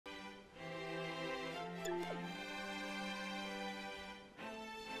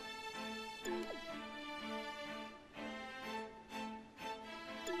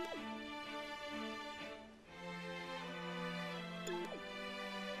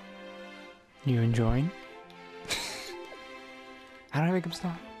You enjoying? How do I make him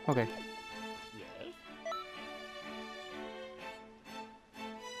stop? Okay. Yes?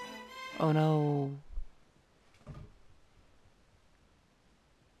 Oh no.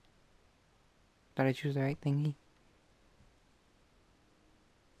 Did I choose the right thingy?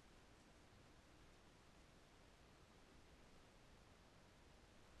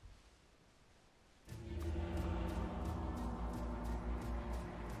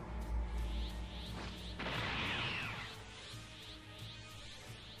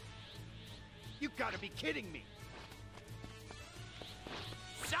 You gotta be kidding me!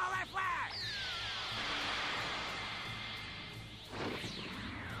 Solar Flash!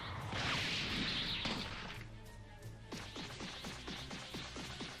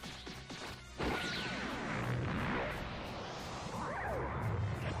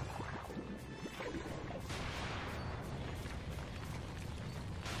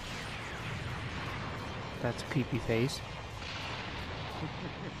 That's a creepy face.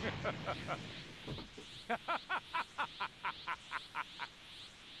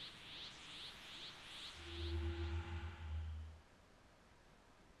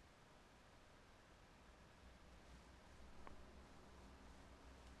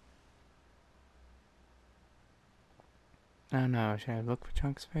 I don't know, should I look for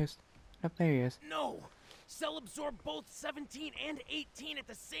Trunks first? Up there he is. No! Cell absorbed both 17 and 18 at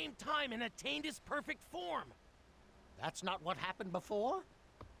the same time and attained his perfect form! That's not what happened before?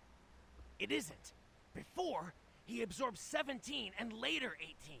 It isn't. Before, he absorbed 17 and later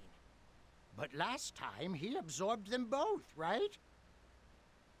 18. But last time, he absorbed them both, right?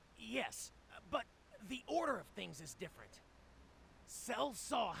 Yes, but the order of things is different. Cell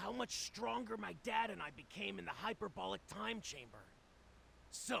saw how much stronger my dad and I became in the hyperbolic time chamber.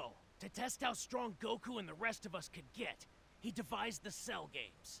 So, to test how strong Goku and the rest of us could get, he devised the Cell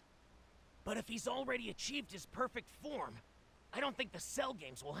games. But if he's already achieved his perfect form, I don't think the Cell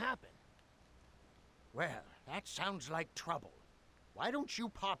games will happen. Well, that sounds like trouble. Why don't you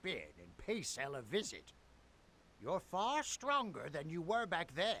pop in and pay Cell a visit? You're far stronger than you were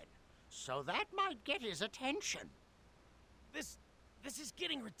back then, so that might get his attention. This is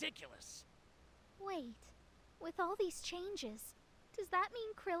getting ridiculous. Wait, with all these changes, does that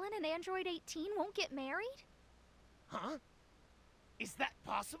mean Krillin and Android 18 won't get married? Huh? Is that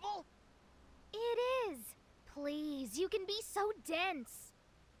possible? It is! Please, you can be so dense!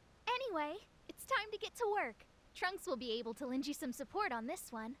 Anyway, it's time to get to work. Trunks will be able to lend you some support on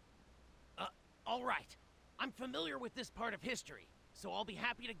this one. Alright. I'm familiar with this part of history, so I'll be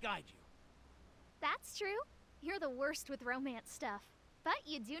happy to guide you. That's true. You're the worst with romance stuff. But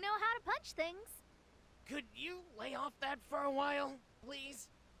you do know how to punch things. Could you lay off that for a while, please?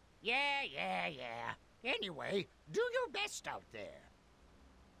 Yeah. Anyway, do your best out there.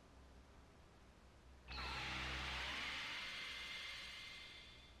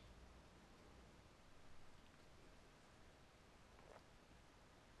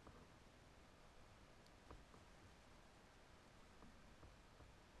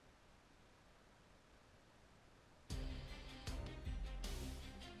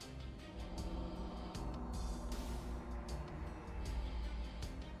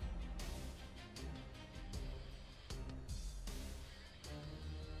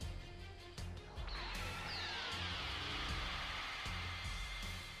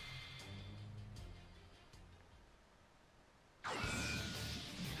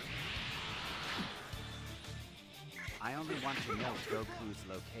 I only want to know Goku's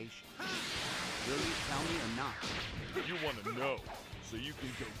location. Will you tell me or not? You want to know, so you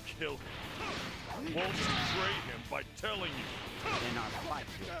can go kill him. Won't betray him by telling you. Then our fight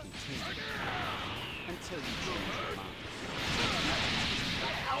will continue. Until you change your mind.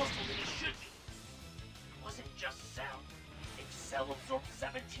 More powerful than he should be. It wasn't just Cell. If Cell absorbed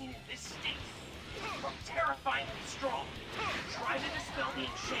 17 in this state, from terrifyingly strong, try to dispel the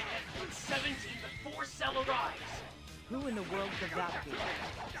enchantment with 17 before Cell arrives. Who in the world could that be?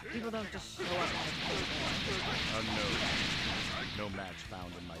 People don't just show up on a Unknown. No match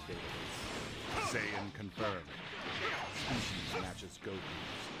found in my database. Saiyan confirmed. Species matches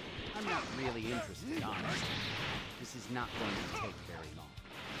Goku's. I'm not really interested, honestly. This is not going to take very long.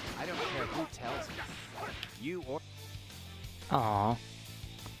 I don't care who tells me. You or... Aww.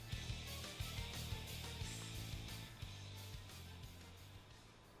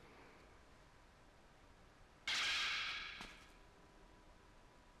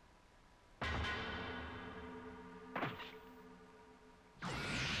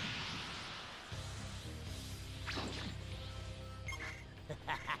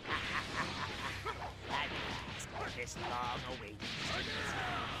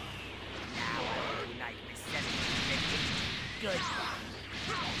 good.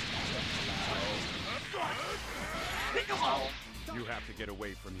 You have to get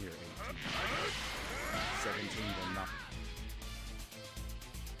away from here, 18. 17 will not.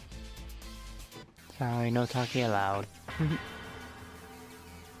 Sorry, no talking allowed.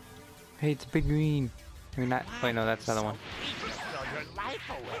 Hey, it's Big Green. You're not. Wait, no, that's the other one. Throw your life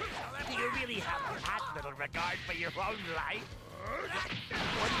away. Do you really have that little regard for your own life?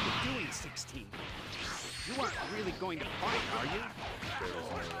 What are you doing, 16? You aren't really going to fight, are you? There is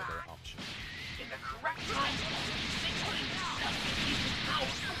no other option. In the correct time, 16 just to keep it out.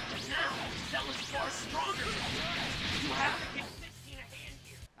 But now, Cell is far stronger. You have to give 16 a hand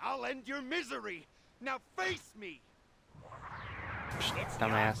here. I'll end your misery. Now face me. It's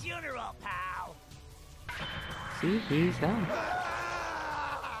Dumbass. your funeral, pal. See, he's done.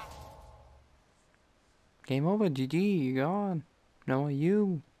 Game over, GG, you're gone. No,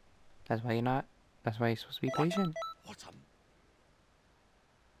 you. That's why you're not. That's why you're supposed to be patient. What a...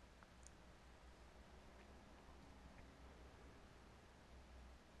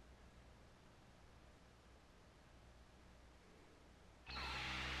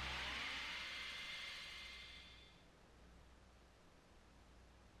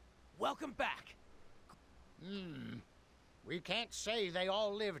 Welcome back. We can't say they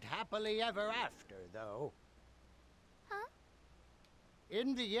all lived happily ever after, though. Huh?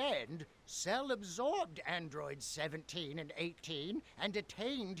 In the end, Cell absorbed androids 17 and 18 and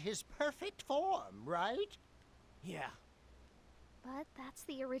attained his perfect form, right? Yeah. But that's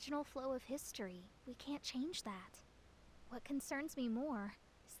the original flow of history. We can't change that. What concerns me more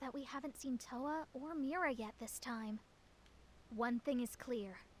is that we haven't seen Toa or Mira yet this time. One thing is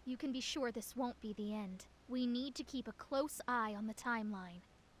clear. You can be sure this won't be the end. We need to keep a close eye on the timeline.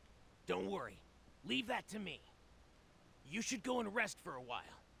 Don't worry. Leave that to me. You should go and rest for a while.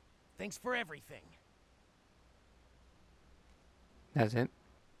 Thanks for everything. That's it.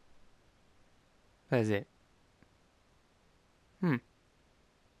 That's it.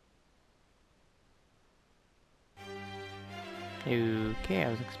 Okay, I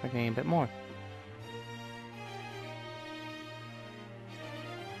was expecting a bit more.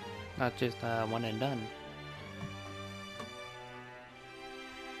 Not just one and done.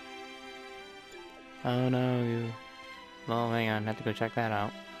 Oh no, you. Well, hang on, I have to go check that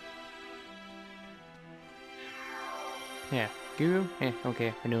out. Yeah, Guru? Yeah,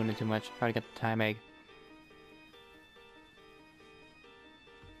 okay, we're doing it too much. Already got the time egg.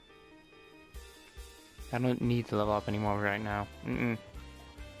 I don't need to level up anymore right now.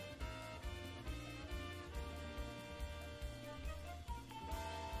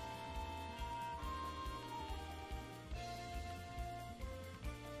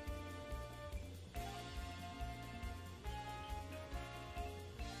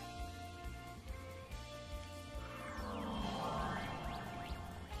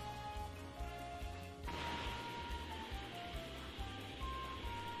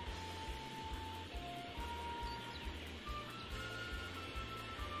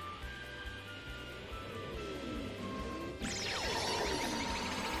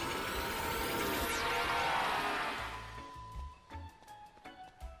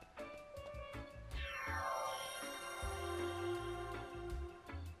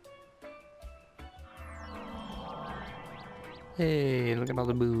 Hey, look at all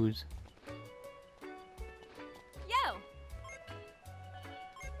the booze. Yo!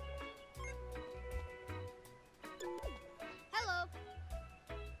 Hello!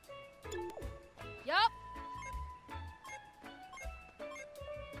 Yup!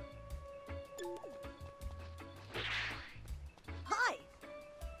 Hi!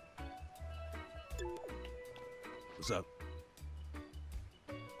 What's up?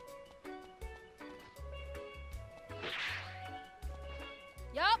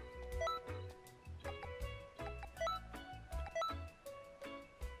 Yup!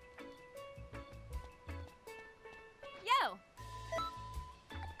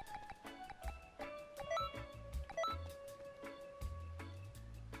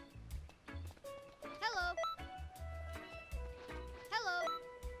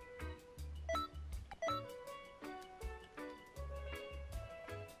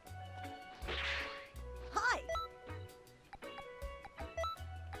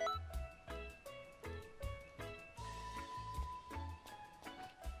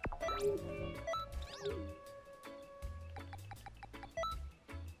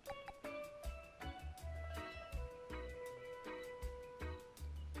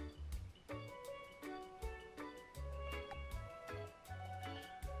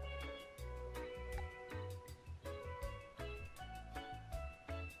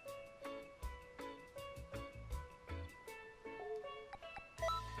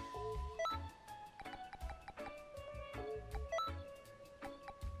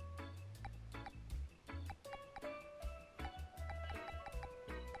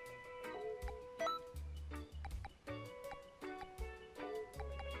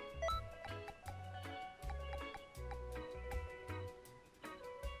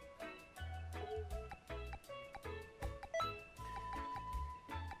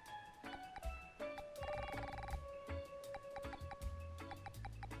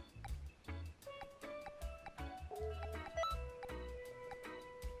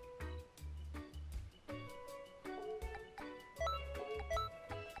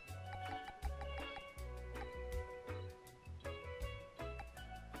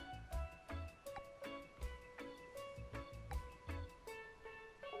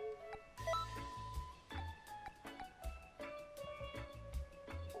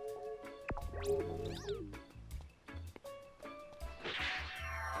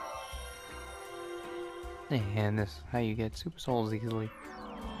 And this is how you get super souls easily.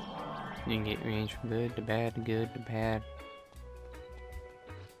 You can get range from good to bad to good to bad.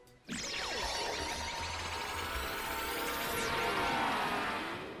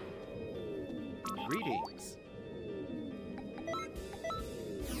 Greetings.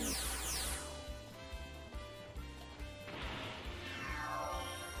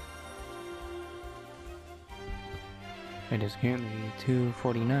 It is currently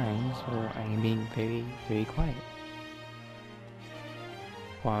 2:49, so I am being very, very quiet.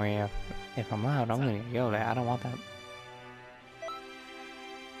 Well, if I'm loud, I'm gonna yell that. I don't want that.